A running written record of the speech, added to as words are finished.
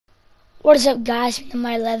What is up, guys? I'm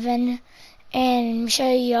my 11, and I'm show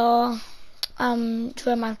y'all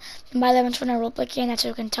to my 11 Fortnite roleplay game. That's so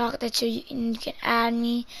you can talk. That's so you can add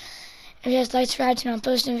me. And just like, subscribe, turn on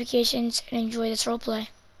post notifications, and enjoy this roleplay.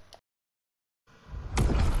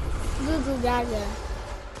 Goo goo gaga.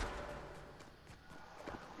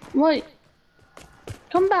 Wait.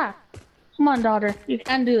 Come back. Come on, daughter. You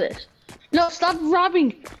can't do this. No, stop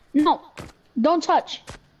robbing. No. Don't touch.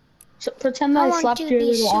 So, pretend that I slapped your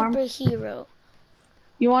little arm. I want to be a superhero.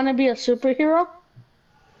 You want to be a superhero?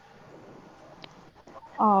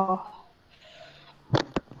 Oh.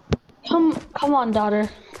 Come on, daughter.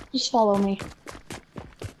 Just follow me.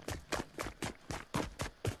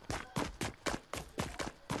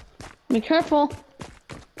 Be careful.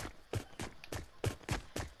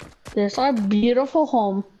 This is our beautiful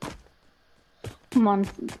home. Come on.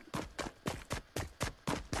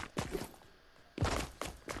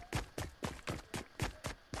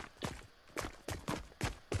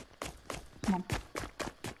 Come on.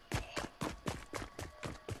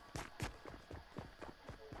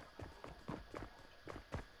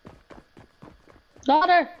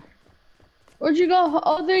 Daughter! Where'd you go?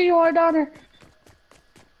 Oh, there you are, daughter.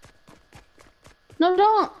 No,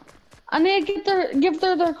 don't. I need to give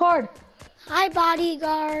her their card. Hi,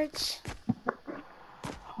 bodyguards.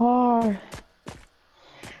 Oh.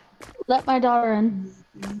 Let my daughter in.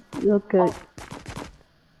 Okay.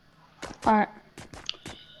 Alright.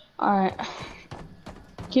 Alright.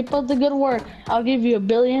 Keep up the good work. I'll give you $1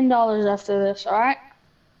 billion after this, alright?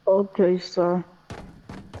 Okay, sir.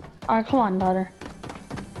 Alright, come on, daughter.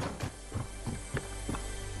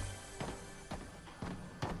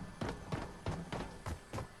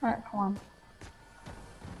 Alright, come on.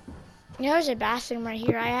 You know, there's a bathroom right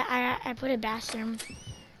here. I put a bathroom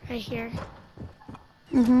right here.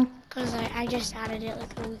 Cause I just added it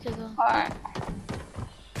like a week ago. Alright.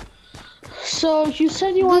 So you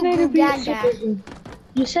said you wanted to be a superhero.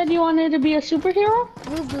 You said you wanted to be a superhero?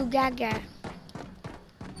 Goo goo gaga.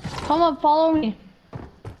 Come on, follow me.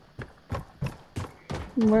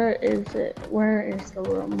 Where is it? Where is the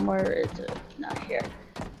room? Where is it? Not here.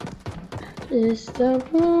 Is the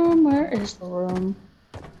room? Where is the room?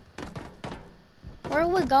 Where are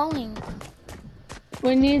we going?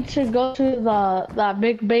 We need to go to that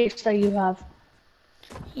big base that you have.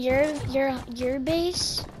 Your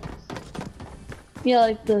base? Yeah,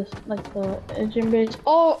 like the engine base.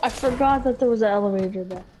 Oh, I forgot that there was an elevator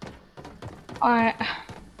there. Alright.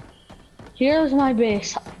 Here's my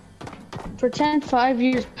base. Pretend 10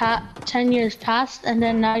 years passed, and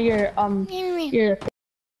then now you're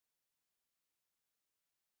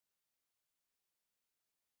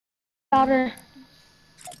daughter.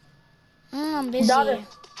 I'm busy. Daughter.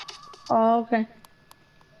 Oh, okay.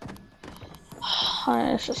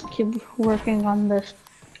 Alright, let's just keep working on this.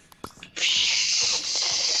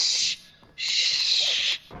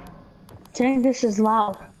 Dang, this is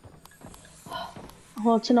loud.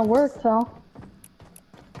 Well, it's gonna work though.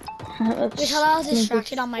 Just how I was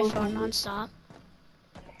distracted on my phone non-stop.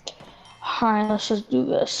 Alright, let's just do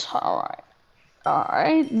this. Alright,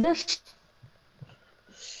 this.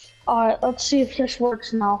 Alright, let's see if this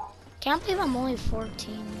works now. Can't believe I'm only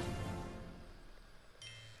 14.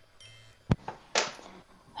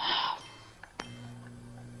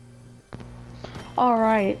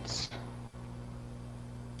 Alright.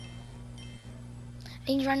 I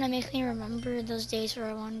think you're trying to make me remember those days where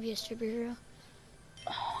I wanted to be a superhero.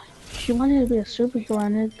 She wanted to be a superhero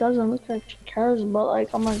and it doesn't look like she cares, but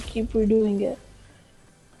like I'm gonna keep redoing it.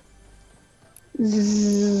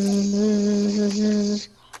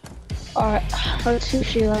 Alright, let's see if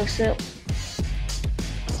she likes it.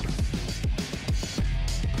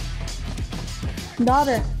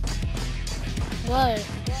 Daughter. What?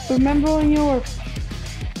 Remember when you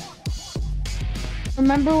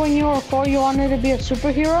were 4 you wanted to be a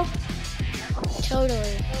superhero?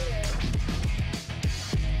 Totally.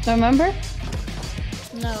 Remember?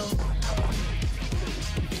 No.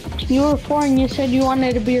 You were 4 and you said you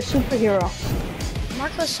wanted to be a superhero.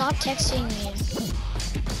 Marco, stop texting me.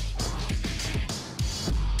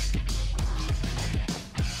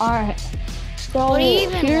 Alright. So What do you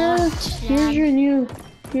even want?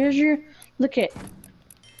 Here's your look it.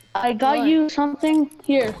 I got What? you something.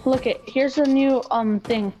 Here, look it. Here's a new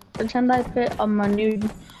thing. Pretend I put a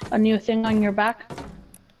new thing on your back.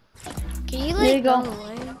 Can you There you go go.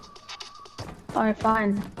 away? Alright,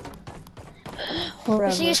 fine.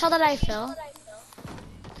 Whatever. So you saw that I fell?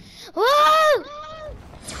 Whoa!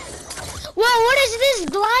 Whoa, what is this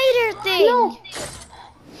glider thing? No.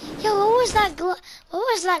 Yo, what was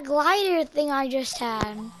that glider thing I just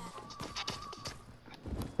had?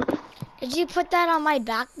 Did you put that on my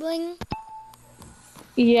back bling?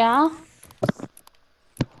 Yeah.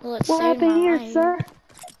 Well, it What saved happened my here, life. sir?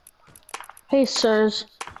 Hey, sirs.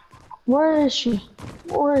 Where is she?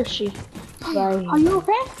 Where is she? Right Are here. you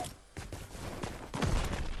okay?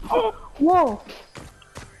 Whoa.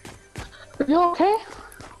 Are you okay?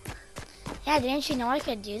 Yeah, didn't you know I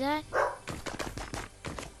could do that?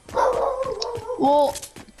 Well,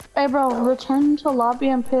 hey, bro, return to lobby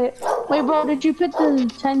and pit. Wait, bro, did you put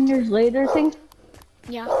the 10 years later thing?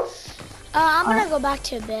 Yeah. I'm Alright. gonna go back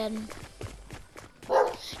to bed.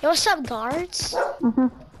 Yo, what's up, guards?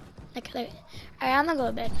 Mhm. Alright, I'm gonna go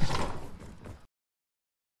to bed.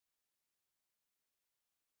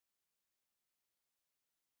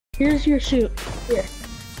 Here's your suit. Here.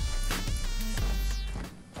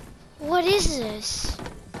 What is this?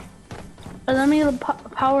 And let me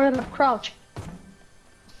power the crouch.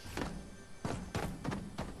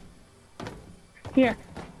 Here.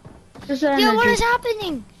 Here's the energy. Yo, what is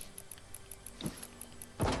happening?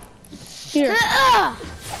 Here.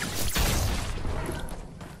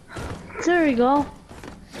 There we go.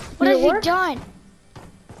 What Did have it you work? done?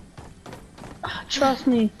 Trust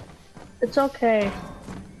me. It's okay.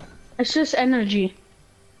 It's just energy.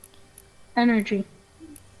 Energy.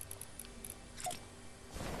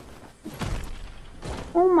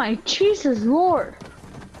 Oh my Jesus Lord.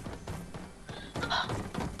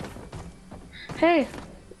 Hey.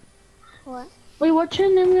 What? Wait, what's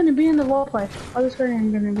your name gonna be in the roleplay? What is her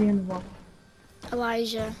name gonna be in the roleplay?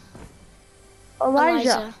 Elijah.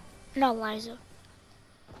 Elijah. No, Eliza.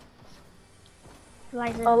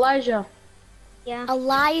 Elijah. Yeah.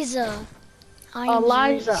 Eliza.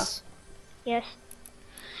 Eliza. Yes.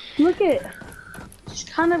 Look at. She's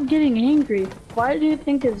kind of getting angry. Why do you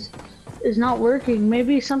think is not working?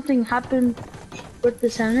 Maybe something happened with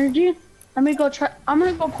this energy. Let me go try. I'm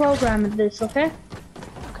gonna go program this. Okay.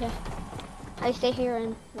 Okay. I stay here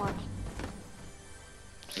and watch.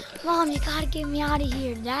 Mom, you gotta get me out of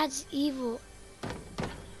here. That's evil.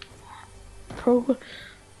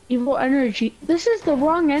 Evil energy. This is the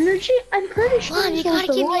wrong energy? I'm pretty sure Mom, you this was gotta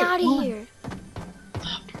the get me right out of one. here.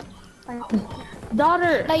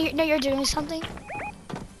 Daughter, No, you're doing something.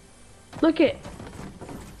 look it.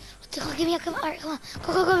 Go, get me out. Come on, alright, come on.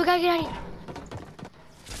 Go. We gotta get out of here.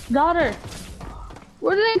 Daughter,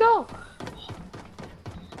 where did they go?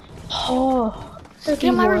 Oh, Get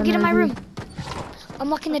in my room. Get in my energy. room. I'm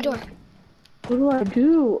locking the door. What do I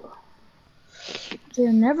do? They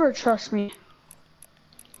never trust me.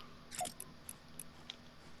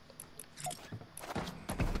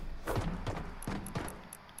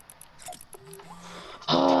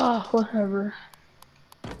 Ah, whatever.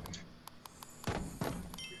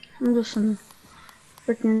 I'm just gonna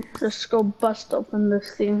freaking just go bust open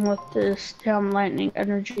this thing with this damn lightning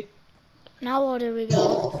energy. Now where do we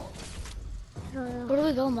go? Where do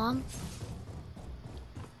we go, Mom?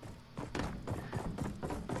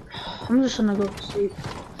 I'm just gonna go to sleep.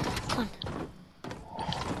 Come on.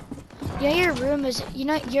 Yeah, your room is.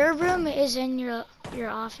 Your room is in your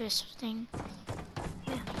office thing.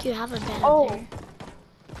 Yeah. You have a bed up there.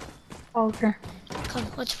 Okay. Come,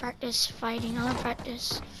 let's practice fighting. I wanna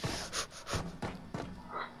practice.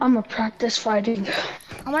 I'm gonna practice fighting.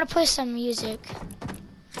 I'm gonna play some music.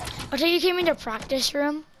 Okay, you came into practice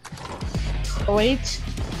room. Wait.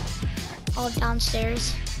 All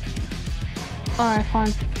downstairs. Alright,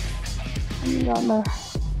 fine.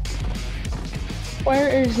 Where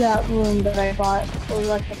is that room that I bought for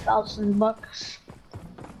like $1,000?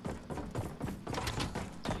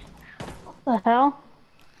 What the hell?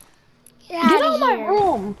 Get Get out out of of my here.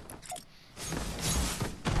 room!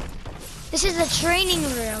 This is the training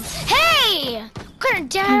room. Hey! What kind of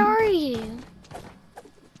dad are you?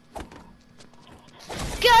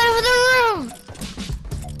 Get out of the room!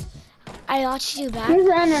 I watched you back. Here's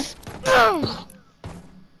the enter. Boom!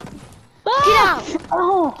 Ah!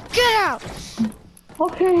 Oh, Get out!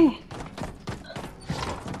 okay.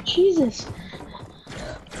 Jesus.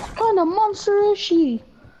 What kind of monster is she?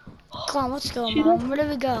 Come on, let's go, She Mom. does- Where do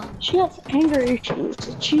we go? She has anger issues.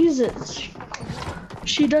 Jesus.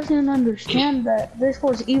 She doesn't understand that this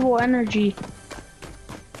was evil energy.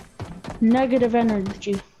 Negative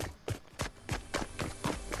energy.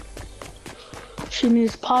 She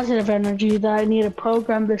needs positive energy. That I need to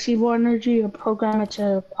program this evil energy or program it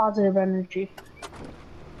to positive energy.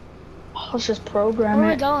 Let's just program Where are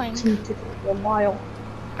we it. going? It's gonna take a while.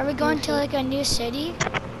 Are we going to like a new city?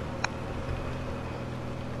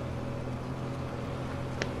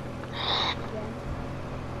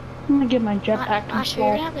 I'm gonna get my jetpack Asher, you're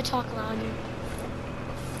control. gonna have to talk louder.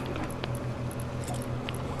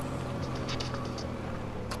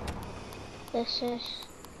 This is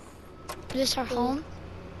Is this our home?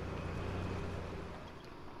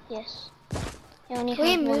 Yes. You only Can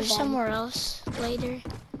we have one move bed. somewhere else later?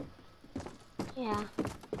 Yeah.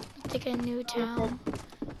 Like a new town,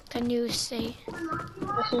 a new state.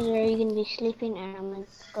 This is where you're gonna be sleeping, and I'm gonna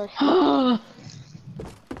go sleep.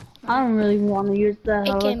 I don't really want to use the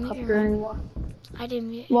Okay, mute your helicopter mic. anymore. I didn't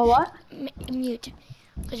mute. Well, what? Mute,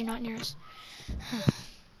 because you're not near us.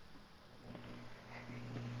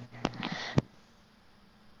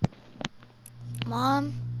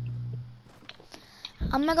 Mom,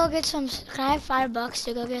 I'm gonna go get some. Can I have $5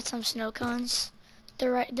 to go get some snow cones?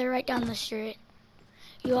 They're right down the street.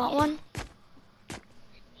 You want one?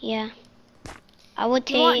 Yeah. I would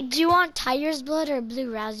take Do you want tiger's blood or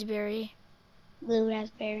blue raspberry? blue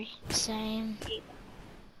raspberry. Same.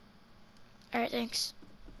 All right, thanks.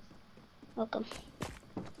 Welcome.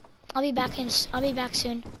 I'll be back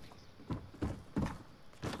soon.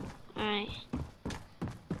 Alright.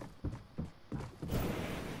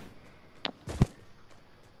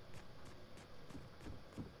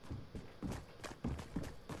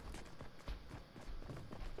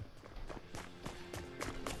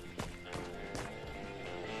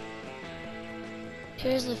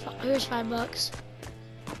 Here's $5. Is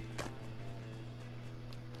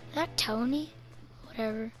that Tony?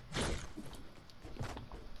 Whatever.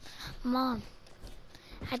 Mom,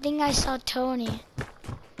 I think I saw Tony.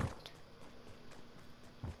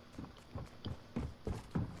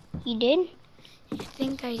 You did? I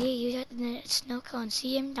think I did. You got the snow cone.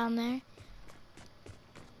 See him down there?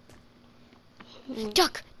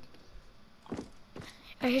 Duck!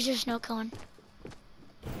 Alright, here's your snow cone.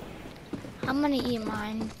 I'm gonna eat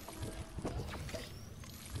mine.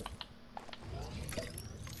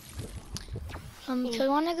 Do you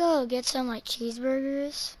wanna go get some like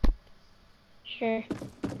cheeseburgers? Sure.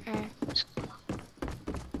 Alright.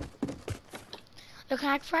 So can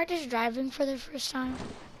I practice driving for the first time?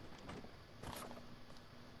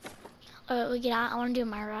 Oh, we get out. I wanna do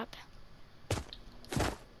my rap.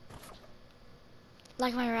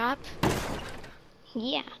 Like my rap?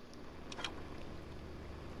 Yeah.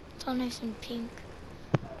 It's all nice and pink.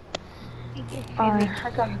 Alright, I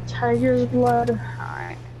got a tiger's blood.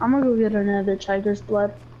 Alright, I'm gonna go get another tiger's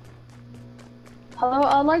blood. Hello,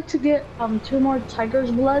 I'd like to get 2 more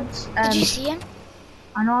tiger's bloods. And Did you see him?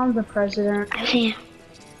 I know I'm the president. I see him.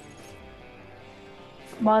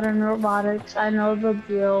 Modern robotics, I know the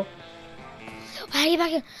deal. I need to get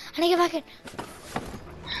back in. I need to get back in.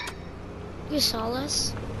 You saw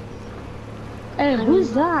us? Hey,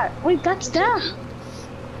 who's that? Wait, that's them.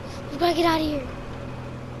 We gotta get out of here.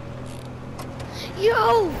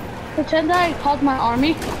 Yo! Pretend that I called my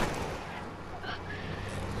army.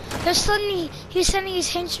 He's sending his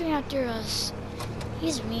henchmen after us.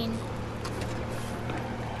 He's mean.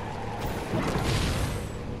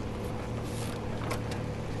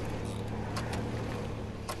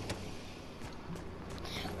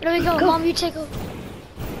 Where do we go? Mom, you take over.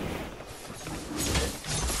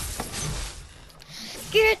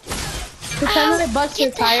 Pretend that I bust your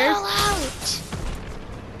Get the hell tires.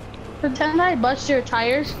 out! Pretend that I bust your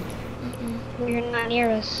tires. You're not near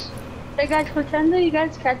us. Hey guys, pretend that you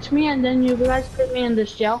guys catch me and then you guys put me in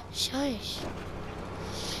this jail. Shush.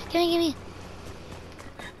 Give me.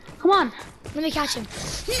 Come on. Let me catch him.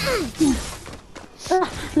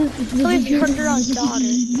 Believe you hurt your own daughter.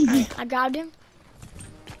 Alright, I grabbed him.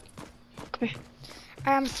 Alright,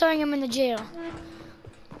 I'm throwing him in the jail.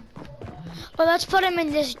 Well, let's put him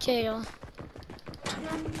in this jail.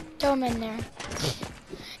 Throw him in there.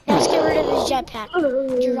 Now let's get rid of his jetpack.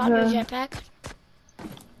 Did you rob your jetpack?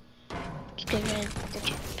 Get rid of the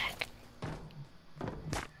jetpack.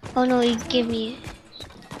 Oh no, you give me it.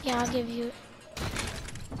 Yeah, I'll give you it.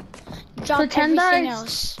 Drop Pretend that everything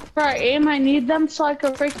else. For aim, I need them so I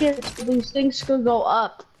can these things could go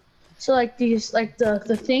up. So like these, like the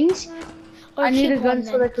things. Or I need keep a gun one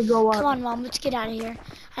so then. they could go up. Come on, Mom, let's get out of here.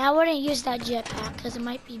 And I wouldn't use that jetpack because it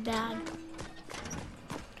might be bad.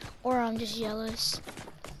 Or I'm just jealous.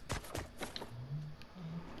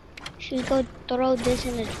 Should we go throw this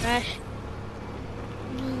in the trash?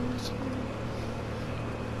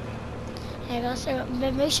 Yeah,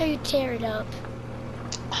 but make sure you tear it up.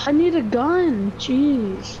 I need a gun.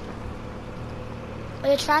 Jeez. But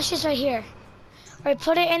the trash is right here. Alright,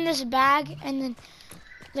 put it in this bag and then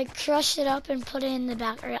like crush it up and put it in the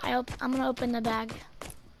bag. Alright, I'm gonna open the bag.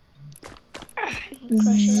 Crush it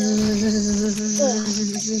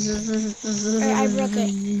Alright, I broke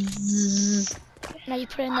it. Now you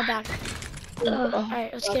put it in the bag.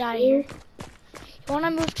 Alright, let's get out of here. You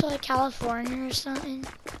wanna move to like California or something?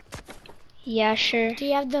 Yeah, sure. Do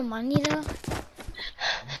you have the money though?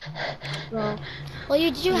 Well, Well,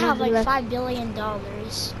 you do I know have he like left- $5 billion. Well,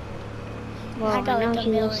 I got know like a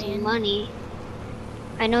he leaves million. money.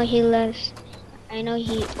 I know he lives. I know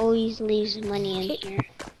he always leaves money in He- here.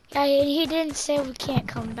 Yeah, he didn't say we can't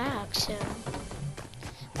come back, so.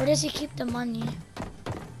 Where does he keep the money?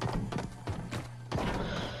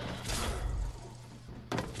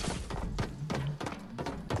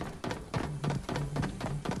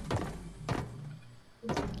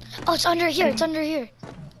 Oh, it's under here, it's under here.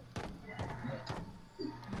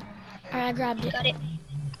 Alright, I grabbed it. Got it.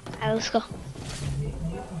 Alright, let's go.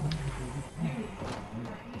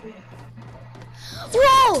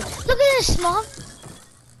 Whoa! Look at this, Mom!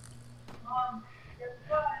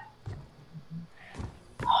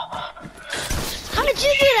 How did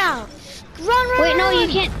you get out? Run! Wait, no, run. you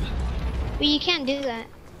can't. But you can't do that.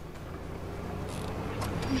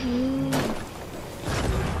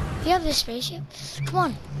 You have this spaceship? Come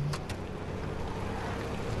on.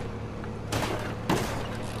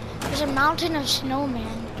 There's a mountain of snowman.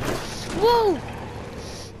 Whoa!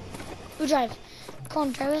 Who drive? Come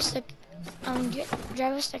on,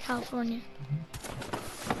 drive us to California.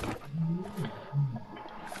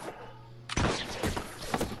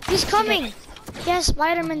 He's coming! Yes,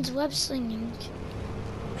 Spider-Man's web slinging.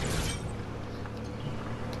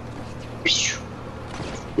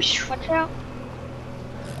 Watch out.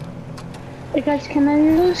 Hey guys, can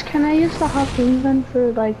I use the harpoon gun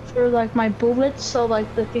for my bullets? So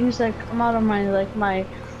like the things that come out of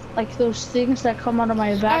like those things that come out of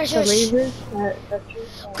my back, the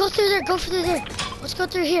lasers. Go through there. Go through there. Let's go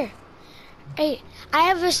through here. Hey, I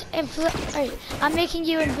have this. Alright, I'm making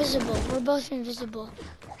you invisible. We're both invisible.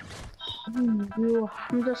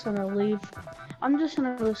 I'm just gonna leave. I'm just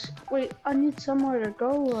gonna wait. I need somewhere to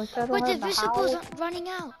go. Like I don't Wait, the have the visible's house. running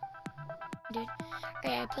out. Dude, alright,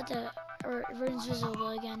 I put we're invisible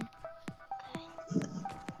again.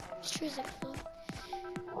 This tree's like full.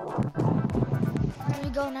 Where do we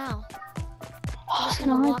go now? I'm just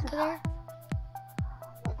gonna walk there.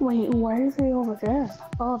 Wait, why are they over there?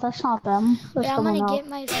 Oh, that's not them. That's Wait, I'm someone gonna else. get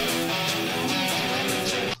my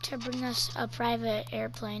phone to bring us a private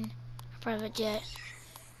airplane, a private jet.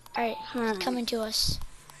 Alright, it's coming to us.